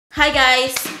Hi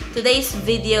guys! Today's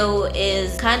video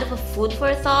is kind of a food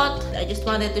for thought. I just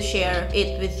wanted to share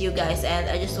it with you guys and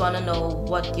I just want to know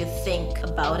what you think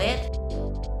about it.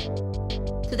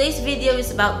 Today's video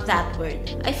is about that word.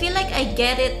 I feel like I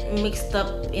get it mixed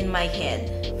up in my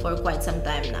head for quite some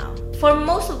time now. For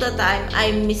most of the time,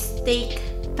 I mistake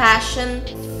passion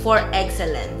for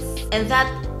excellence, and that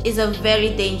is a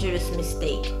very dangerous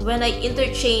mistake. When I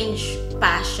interchange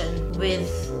passion with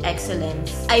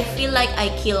excellence, I feel like I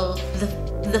kill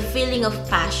the feeling of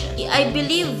passion. I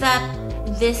believe that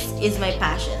this is my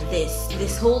passion.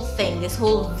 This whole thing, this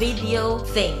whole video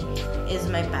thing is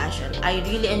my passion. I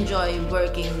really enjoy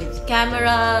working with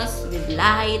cameras, with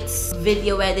lights,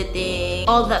 video editing,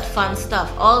 all that fun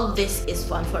stuff. All this is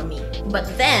fun for me. But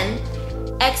then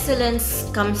excellence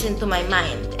comes into my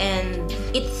mind and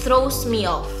it throws me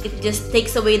off. It just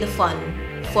takes away the fun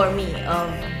for me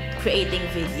of creating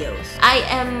videos. I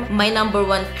am my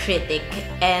 #1 critic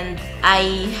and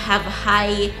I have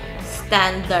high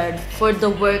standard for the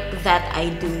work that I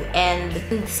do, and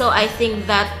so I think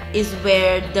that is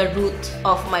where the root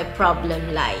of my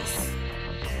problem lies.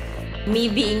 Me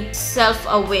being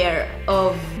self-aware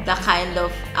of the kind of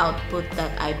output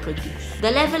that I produce. The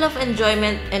level of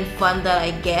enjoyment and fun that I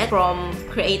get from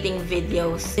creating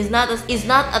videos is not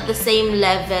at the same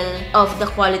level of the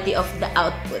quality of the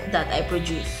output that I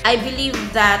produce. I believe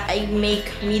that I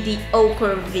make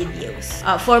mediocre videos.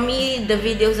 For me, the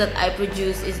videos that I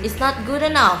produce is not good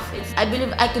enough. I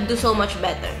believe I could do so much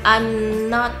better.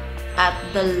 I'm not at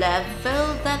the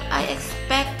level that I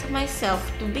expect myself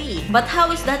to be. But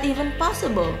how is that even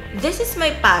possible? This is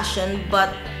my passion,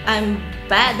 but I'm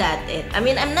bad at it. I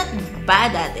mean, I'm not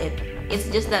bad at it. It's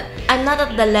just that I'm not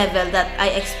at the level that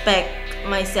I expect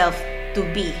myself to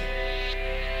be.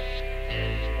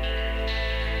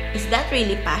 Is that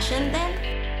really passion then?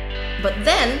 But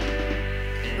then,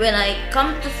 when I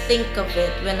come to think of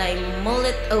it, when I mull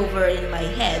it over in my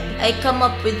head, I come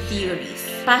up with theories.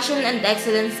 Passion and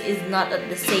excellence is not at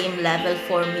the same level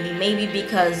for me. Maybe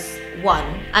because, one,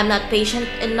 I'm not patient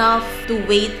enough to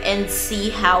wait and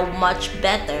see how much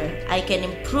better I can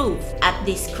improve at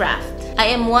this craft. I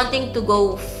am wanting to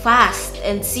go fast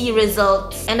and see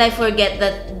results, and I forget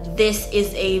that this is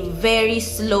a very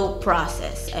slow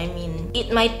process. I mean,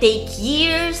 it might take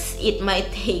years, it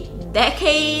might take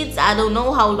decades. I don't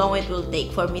know how long it will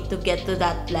take for me to get to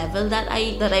that level that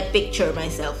I picture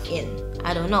myself in.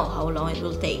 I don't know how long it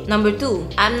will take. #2,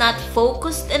 I'm not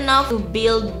focused enough to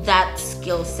build that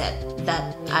skill set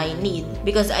that I need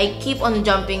because I keep on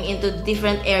jumping into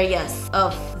different areas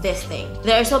of this thing.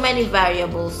 There are so many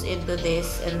variables into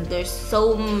this and there's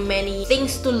so many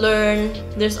things to learn.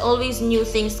 There's always new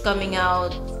things coming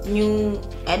out, new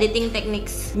editing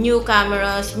techniques, new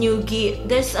cameras, new gear.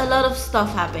 There's a lot of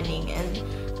stuff happening and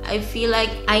I feel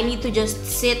like I need to just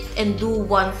sit and do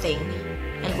one thing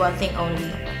and one thing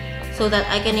only, so that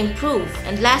I can improve.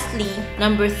 And lastly,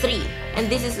 #3, and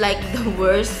this is like the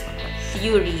worst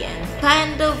theory and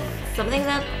kind of something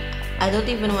that I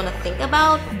don't even want to think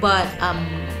about, but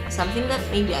something that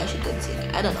maybe I should consider.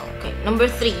 I don't know. Okay,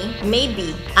 #3,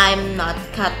 maybe I'm not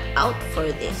cut out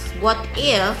for this. What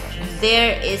if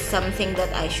there is something that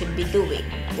I should be doing?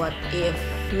 What if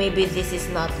maybe this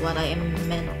is not what I am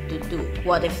meant to do?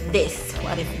 What if this?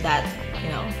 What if that?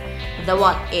 You know, the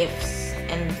what ifs.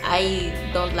 And I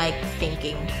don't like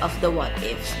thinking of the what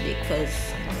ifs because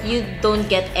you don't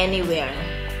get anywhere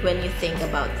when you think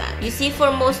about that. You see,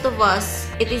 for most of us,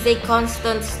 it is a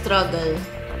constant struggle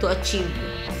to achieve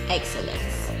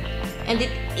excellence. And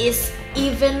it is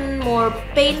even more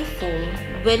painful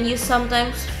when you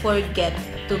sometimes forget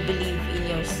to believe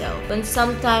in yourself. When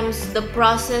sometimes the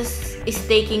process is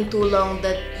taking too long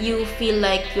that you feel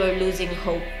like you're losing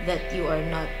hope, that you're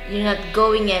not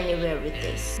going anywhere with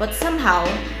this. But somehow,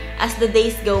 as the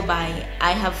days go by,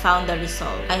 I have found a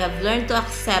resolve. I have learned to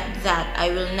accept that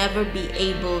I will never be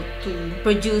able to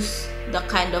produce the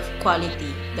kind of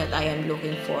quality that I am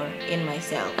looking for in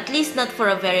myself. At least not for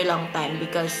a very long time,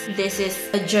 because this is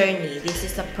a journey, this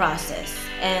is a process,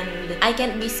 and I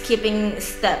can't be skipping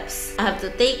steps. I have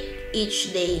to take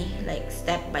each day like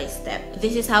step by step.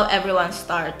 This is how everyone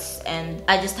starts and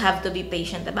I just have to be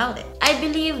patient about it. I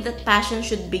believe that passion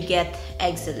should beget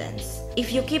excellence.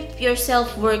 If you keep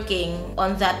yourself working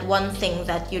on that one thing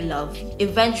that you love,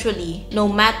 eventually, no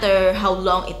matter how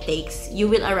long it takes, you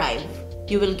will arrive.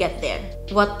 You will get there.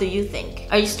 What do you think?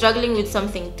 Are you struggling with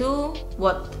something too?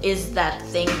 What is that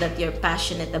thing that you're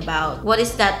passionate about? What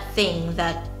is that thing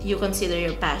that you consider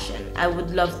your passion? I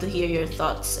would love to hear your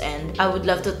thoughts and I would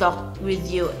love to talk with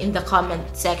you in the comment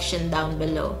section down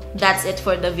below. That's it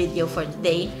for the video for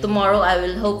today. Tomorrow I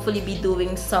will hopefully be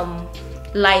doing some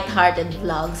light-hearted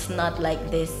vlogs, not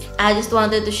like this. I just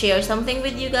wanted to share something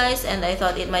with you guys and I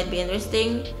thought it might be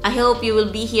interesting. I hope you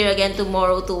will be here again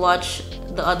tomorrow to watch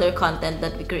the other content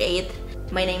that we create.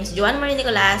 My name is Joanne Marie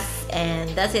Nicolas and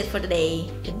that's it for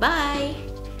today. Goodbye!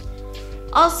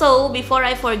 Also, before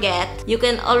I forget, you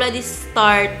can already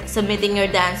start submitting your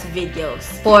dance videos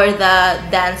for the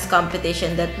dance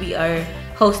competition that we are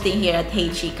hosting here at Hey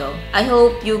Chiko. I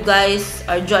hope you guys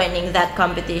are joining that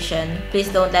competition. Please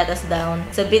don't let us down.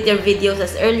 Submit your videos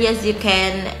as early as you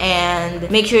can and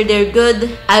make sure they're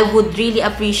good. I would really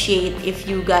appreciate if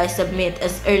you guys submit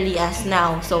as early as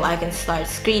now so I can start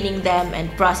screening them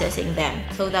and processing them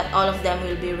so that all of them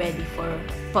will be ready for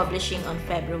publishing on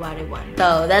February 1.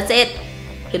 So that's it.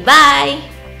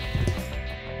 Goodbye!